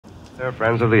Dear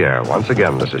friends of the air, once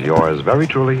again, this is yours very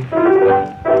truly,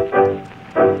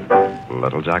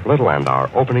 Little Jack Little, and our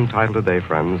opening title today,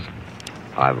 friends,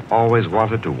 I've Always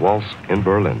Wanted to Waltz in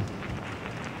Berlin.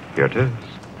 Here it is.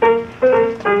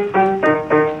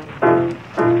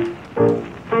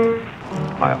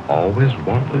 I always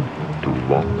wanted to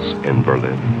waltz in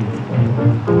Berlin.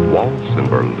 Waltz in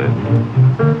Berlin.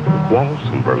 Waltz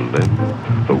in Berlin.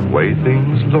 The way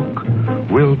things look,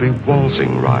 we'll be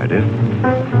waltzing right in.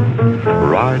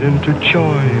 Right into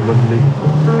Juggling.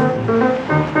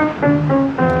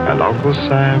 And Uncle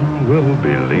Sam will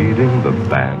be leading the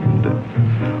band.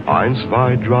 1,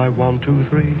 2, 3, 1, 2,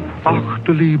 3. Ach,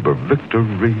 du lieber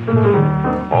victory.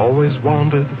 Always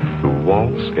wanted to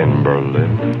waltz in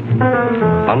Berlin.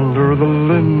 Under the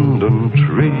linden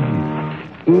tree.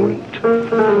 Und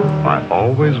I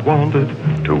always wanted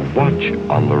to watch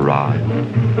on the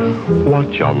Rhine.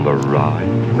 Watch on the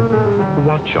Rhine.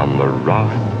 Watch on the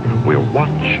Rhine. We'll watch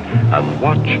and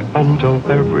watch until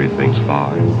everything's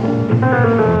fine.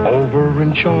 Over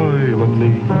in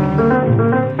Germany.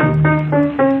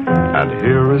 And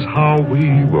here is how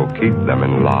we will keep them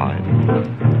in line.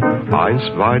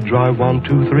 1, 2, 3, 1,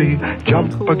 2, 3.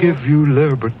 Jump, I give you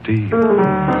liberty.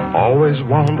 Always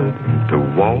wanted to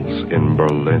waltz in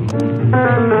Berlin.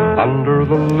 Under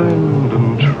the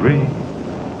linden tree.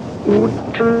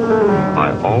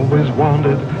 I always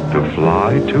wanted to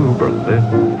fly to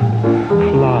Berlin.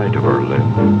 Fly to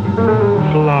Berlin.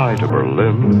 Fly to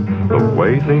Berlin. The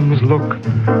way things look,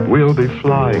 we'll be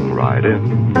flying right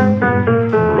in.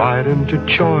 Right into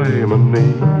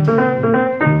Germany.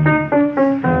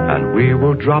 And we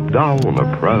will drop down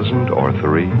a present or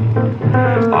 3.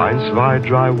 1, 2,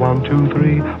 3, 1, 2,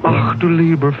 3. Ach, du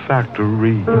lieber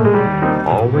factory.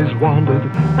 Always wanted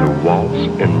to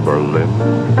waltz in Berlin.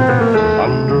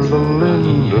 Under the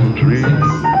linden tree.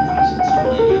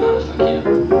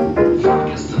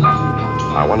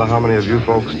 I wonder how many of you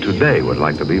folks today would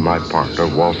like to be my partner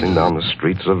waltzing down the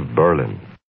streets of Berlin.